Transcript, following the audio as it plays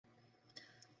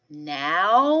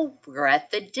Now we're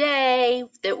at the day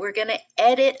that we're going to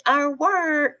edit our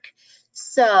work.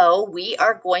 So we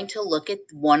are going to look at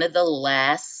one of the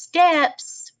last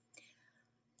steps.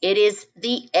 It is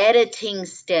the editing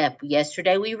step.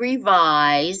 Yesterday we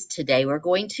revised. Today we're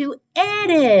going to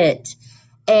edit.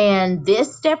 And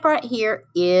this step right here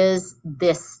is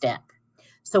this step.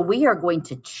 So we are going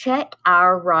to check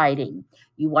our writing.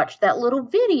 You watched that little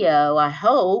video, I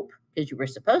hope, because you were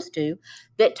supposed to,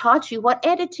 that taught you what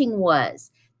editing was.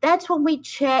 That's when we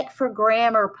check for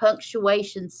grammar,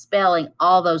 punctuation, spelling,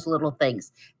 all those little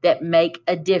things that make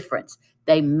a difference.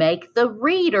 They make the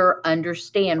reader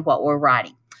understand what we're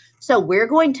writing. So we're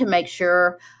going to make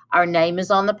sure our name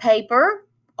is on the paper.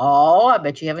 Oh, I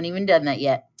bet you haven't even done that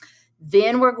yet.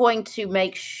 Then we're going to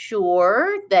make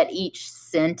sure that each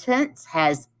sentence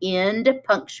has end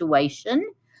punctuation.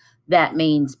 That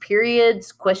means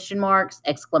periods, question marks,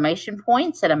 exclamation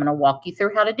points, and I'm going to walk you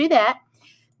through how to do that.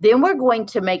 Then we're going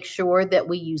to make sure that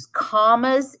we use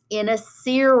commas in a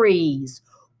series.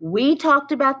 We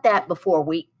talked about that before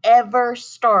we ever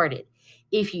started.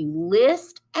 If you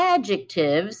list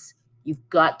adjectives, you've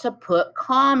got to put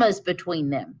commas between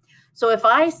them. So if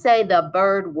I say the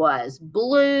bird was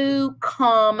blue,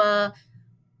 comma,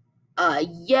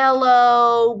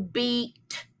 yellow,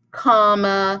 beaked,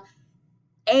 comma,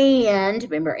 and,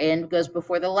 remember, and goes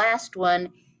before the last one,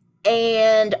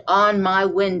 and on my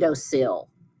windowsill.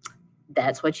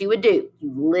 That's what you would do.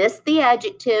 You list the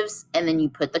adjectives and then you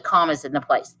put the commas in the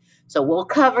place. So we'll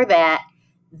cover that.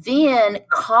 Then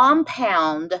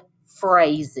compound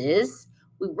phrases.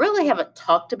 We really haven't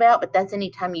talked about, but that's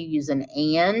anytime you use an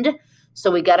and. So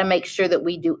we got to make sure that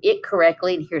we do it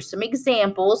correctly. And here's some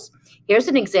examples. Here's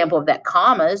an example of that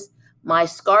commas. My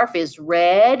scarf is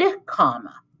red,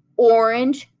 comma,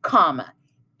 orange, comma,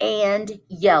 and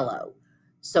yellow.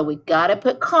 So we got to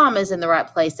put commas in the right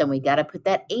place, and we got to put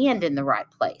that and in the right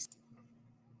place.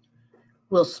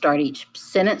 We'll start each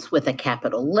sentence with a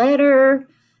capital letter.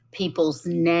 People's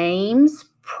names,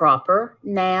 proper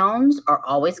nouns, are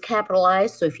always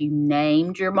capitalized. So if you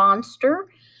named your monster,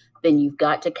 then you've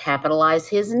got to capitalize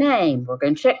his name. We're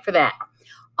going to check for that.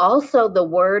 Also, the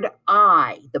word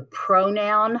I, the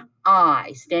pronoun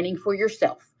I, standing for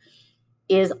yourself,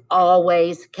 is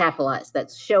always capitalized.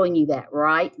 That's showing you that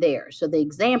right there. So the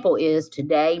example is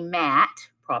today, Matt,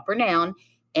 proper noun,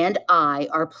 and I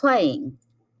are playing.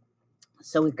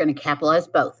 So we're going to capitalize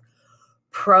both.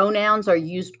 Pronouns are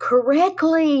used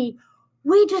correctly.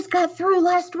 We just got through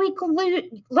last week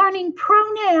learning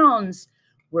pronouns.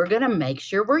 We're going to make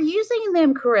sure we're using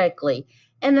them correctly.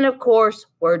 And then, of course,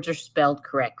 words are spelled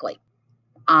correctly.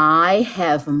 I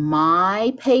have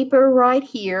my paper right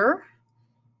here.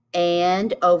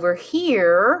 And over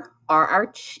here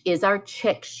is our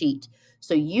check sheet.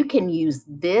 So you can use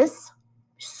this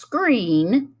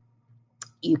screen.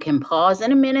 You can pause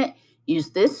in a minute, use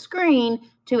this screen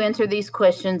to answer these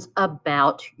questions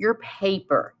about your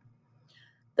paper.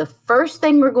 The first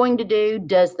thing we're going to do,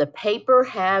 does the paper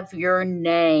have your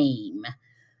name?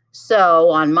 So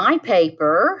on my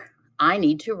paper, I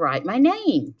need to write my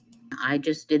name. I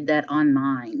just did that on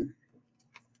mine.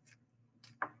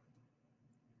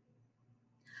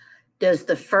 Does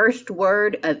the first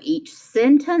word of each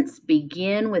sentence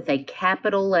begin with a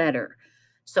capital letter?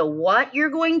 So what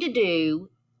you're going to do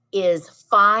is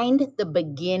find the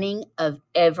beginning of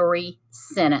every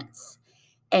sentence.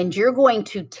 And you're going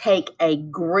to take a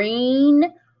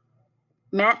green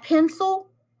matte pencil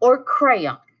or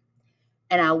crayon.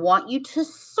 And I want you to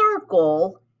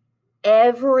circle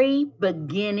every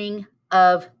beginning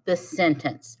of the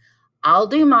sentence. I'll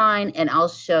do mine and I'll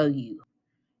show you.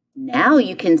 Now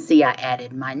you can see I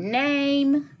added my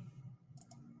name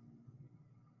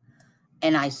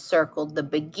and I circled the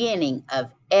beginning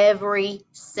of every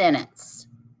sentence.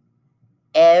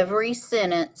 Every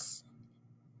sentence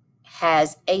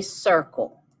has a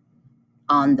circle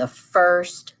on the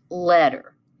first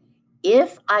letter.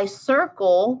 If I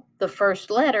circle the first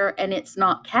letter and it's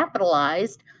not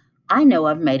capitalized, I know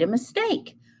I've made a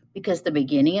mistake because the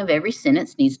beginning of every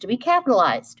sentence needs to be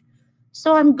capitalized.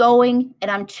 So I'm going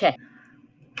and I'm checking.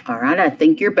 All right, I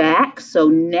think you're back. So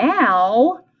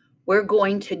now we're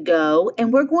going to go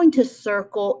and we're going to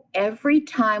circle every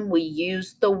time we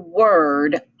use the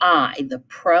word I, the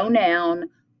pronoun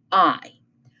I.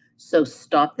 So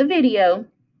stop the video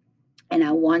and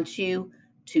I want you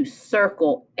to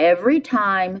circle every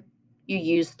time you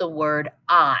use the word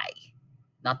I.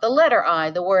 Not the letter I,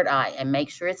 the word I, and make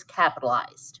sure it's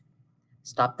capitalized.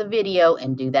 Stop the video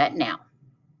and do that now.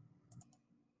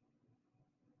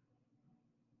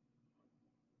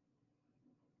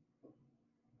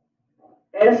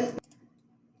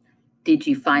 Did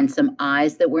you find some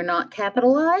I's that were not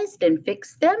capitalized and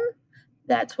fix them?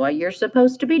 That's what you're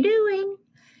supposed to be doing.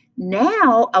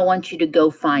 Now I want you to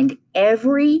go find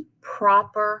every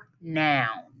proper noun,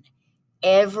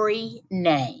 every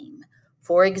name.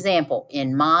 For example,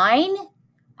 in mine,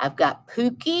 I've got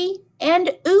Pookie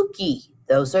and Ookie.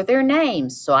 Those are their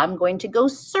names. So I'm going to go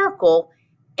circle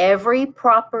every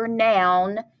proper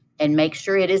noun and make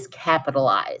sure it is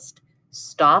capitalized.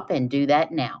 Stop and do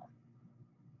that now.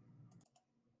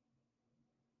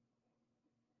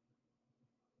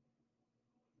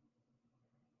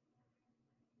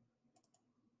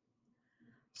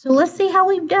 So let's see how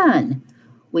we've done.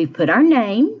 We've put our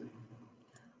name.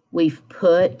 We've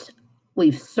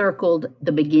circled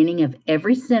the beginning of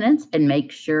every sentence and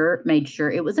made sure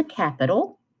it was a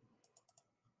capital.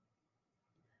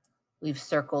 We've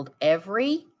circled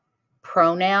every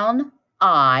pronoun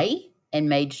I and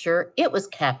made sure it was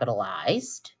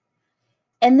capitalized.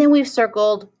 And then we've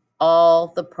circled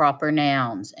all the proper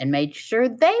nouns and made sure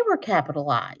they were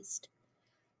capitalized.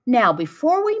 Now,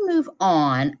 before we move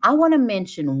on, I want to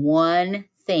mention one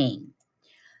thing.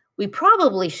 We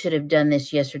probably should have done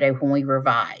this yesterday when we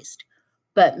revised,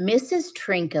 but Mrs.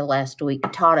 Trinka last week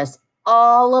taught us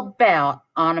all about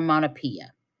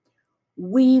onomatopoeia.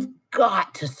 We've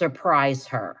got to surprise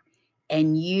her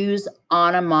and use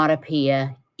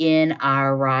onomatopoeia in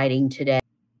our writing today.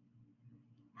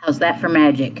 How's that for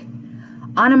magic?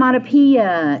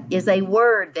 Onomatopoeia is a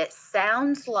word that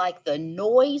sounds like the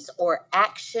noise or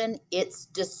action it's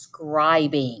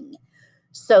describing.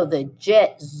 So the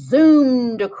jet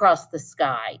zoomed across the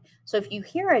sky. So if you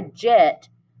hear a jet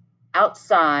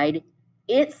outside,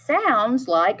 it sounds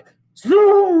like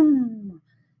zoom.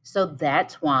 So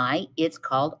that's why it's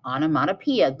called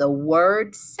onomatopoeia. The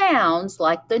word sounds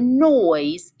like the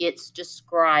noise it's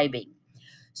describing.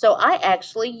 So I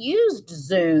actually used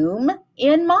zoom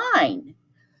in mine.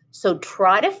 So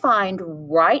try to find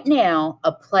right now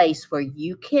a place where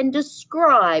you can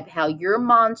describe how your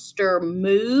monster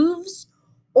moves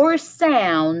or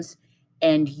sounds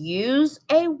and use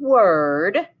a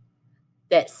word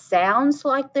that sounds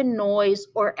like the noise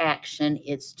or action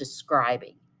it's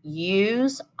describing.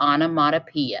 Use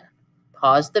onomatopoeia.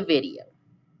 Pause the video.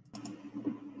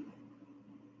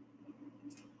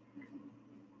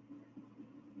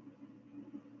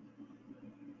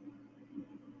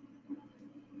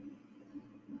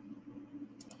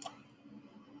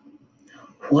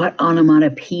 What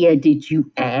onomatopoeia did you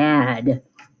add?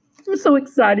 I'm so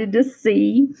excited to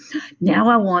see. Now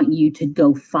I want you to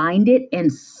go find it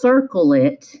and circle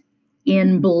it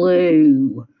in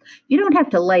blue. You don't have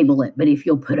to label it, but if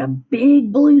you'll put a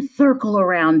big blue circle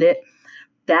around it,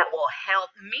 that will help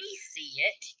me see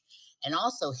it and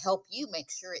also help you make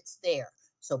sure it's there.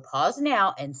 So pause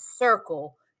now and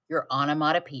circle your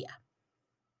onomatopoeia.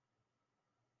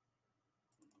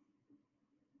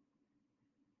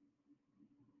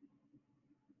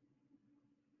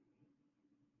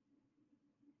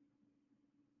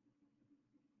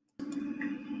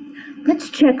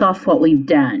 Let's check off what we've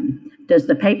done. Does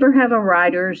the paper have a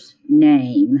writer's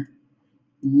name?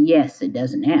 Yes, it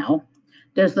does now.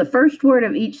 Does the first word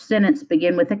of each sentence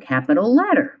begin with a capital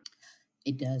letter?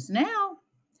 It does now.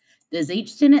 Does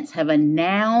each sentence have a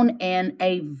noun and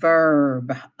a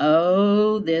verb?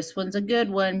 Oh, this one's a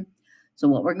good one. So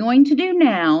what we're going to do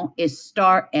now is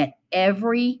start at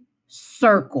every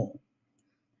circle.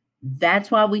 That's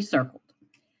why we circled.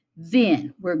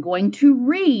 Then we're going to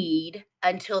read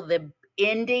until the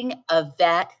ending of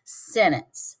that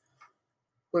sentence.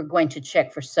 We're going to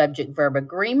check for subject-verb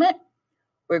agreement.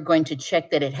 We're going to check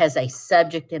that it has a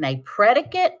subject and a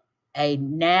predicate, a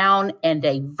noun and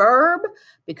a verb,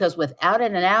 because without a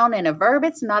noun and a verb,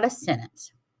 it's not a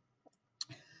sentence.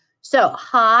 So,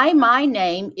 hi, my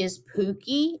name is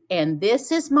Pookie, and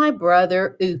this is my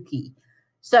brother, Ookie.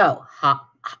 So,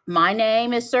 my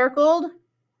name is circled,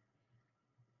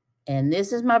 and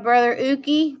this is my brother,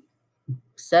 Ookie,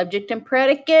 subject and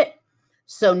predicate.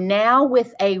 So now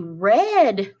with a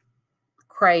red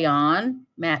crayon,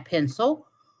 matte pencil,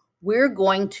 we're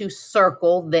going to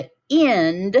circle the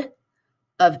end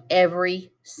of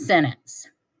every sentence.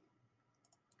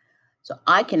 So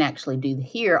I can actually do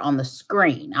here on the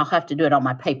screen. I'll have to do it on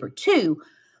my paper too,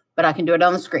 but I can do it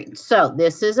on the screen. So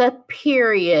this is a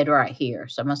period right here.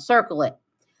 So I'm going to circle it.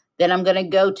 Then I'm going to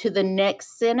go to the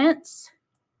next sentence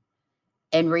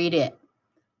and read it.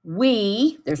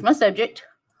 We, there's my subject,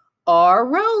 are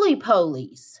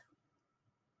roly-polies.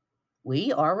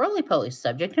 We are roly-polies,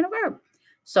 subject and a verb.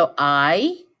 So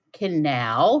I can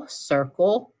now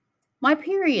circle my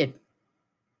period.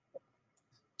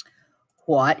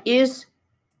 What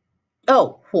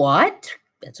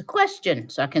That's a question.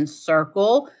 So I can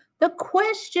circle the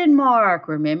question mark.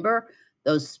 Remember,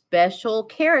 those special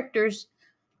characters,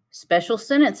 special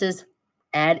sentences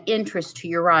add interest to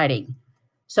your writing.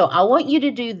 So I want you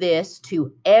to do this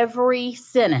to every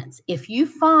sentence. If you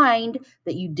find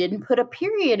that you didn't put a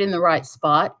period in the right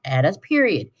spot, add a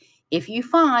period. If you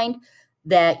find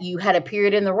that you had a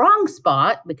period in the wrong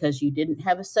spot because you didn't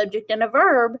have a subject and a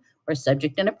verb or a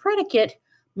subject and a predicate,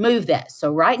 move that.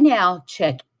 So right now,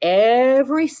 check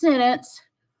every sentence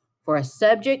for a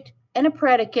subject and a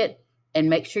predicate and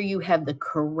make sure you have the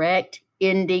correct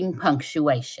ending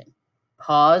punctuation.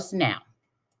 Pause now.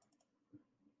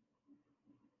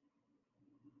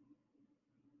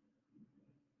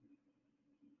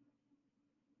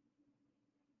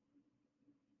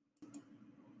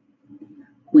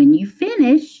 When you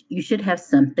finish, you should have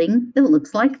something that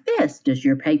looks like this. Does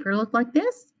your paper look like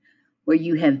this? Where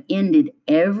you have ended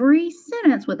every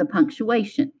sentence with a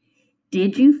punctuation.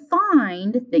 Did you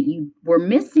find that you were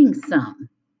missing some?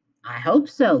 I hope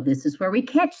so. This is where we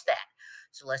catch that.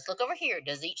 So let's look over here.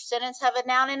 Does each sentence have a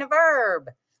noun and a verb?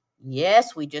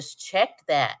 Yes, we just checked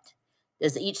that.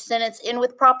 Does each sentence end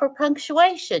with proper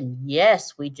punctuation?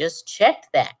 Yes, we just checked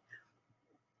that.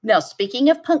 Now, speaking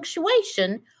of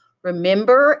punctuation,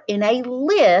 remember in a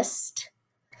list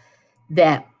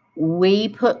that we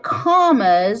put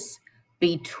commas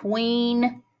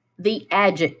between the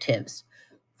adjectives.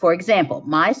 For example,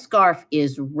 my scarf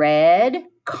is red,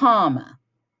 comma,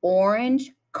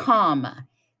 orange, comma,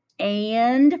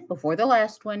 and before the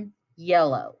last one,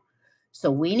 yellow.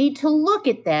 So we need to look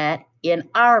at that in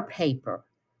our paper.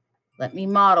 Let me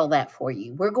model that for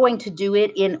you. We're going to do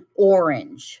it in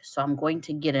orange. So I'm going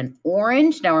to get an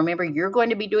orange. Now remember, you're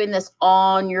going to be doing this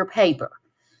on your paper.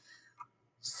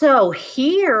 So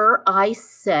here I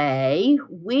say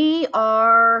we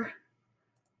are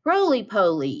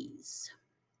roly-polies.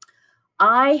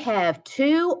 I have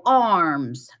 2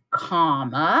 arms,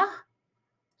 comma.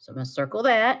 So I'm going to circle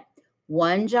that.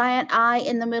 1 giant eye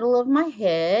in the middle of my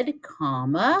head,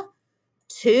 comma.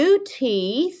 2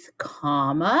 teeth,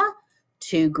 comma.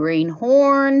 2 green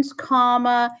horns,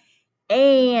 comma.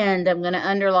 And I'm going to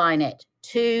underline it.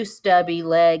 2 stubby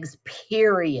legs,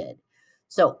 period.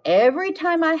 So every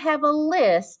time I have a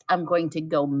list, I'm going to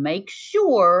go make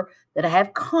sure that I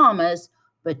have commas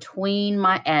between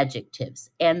my adjectives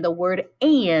and the word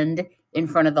and in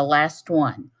front of the last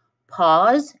one.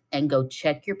 Pause and go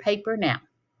check your paper now.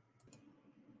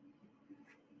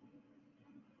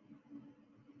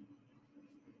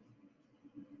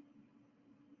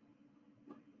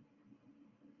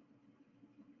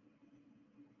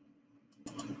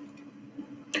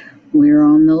 We're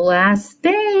on the last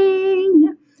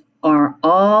thing. Are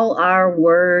all our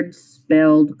words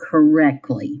spelled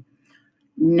correctly?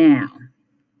 Now,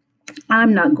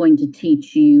 I'm not going to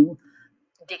teach you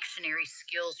dictionary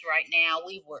skills right now.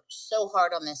 We've worked so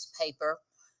hard on this paper.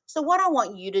 So what I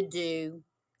want you to do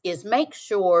is make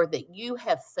sure that you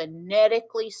have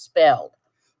phonetically spelled.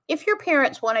 If your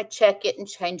parents want to check it and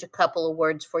change a couple of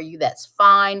words for you, that's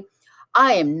fine.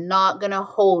 I am not going to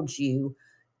hold you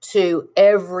to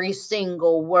every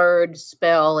single word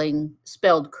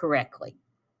spelled correctly.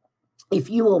 If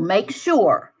you will make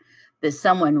sure that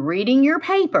someone reading your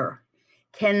paper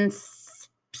can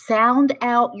sound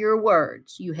out your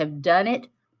words, you have done it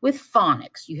with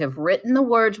phonics. You have written the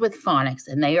words with phonics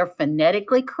and they are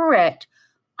phonetically correct,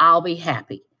 I'll be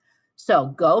happy. So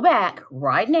go back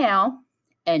right now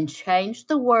and change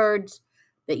the words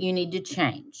that you need to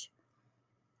change.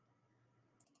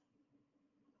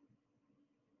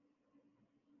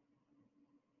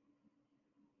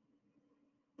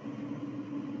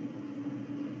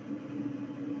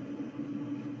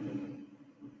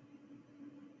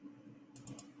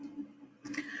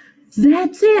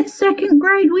 That's it, second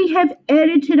grade. We have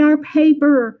edited our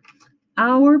paper.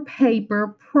 Our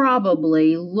paper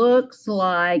probably looks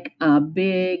like a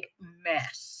big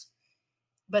mess,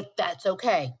 but that's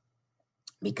okay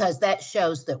because that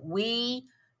shows that we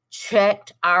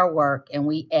checked our work and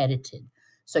we edited.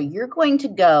 So you're going to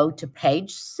go to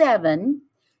page 7.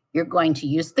 You're going to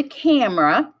use the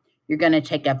camera. You're going to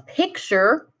take a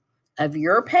picture of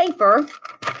your paper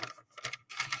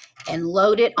and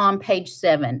load it on page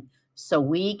 7 so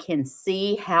we can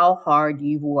see how hard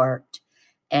you've worked.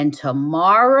 And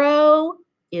tomorrow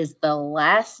is the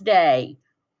last day.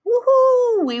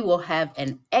 Woohoo! We will have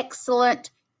an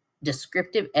excellent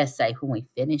descriptive essay when we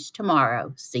finish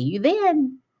tomorrow. See you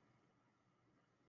then.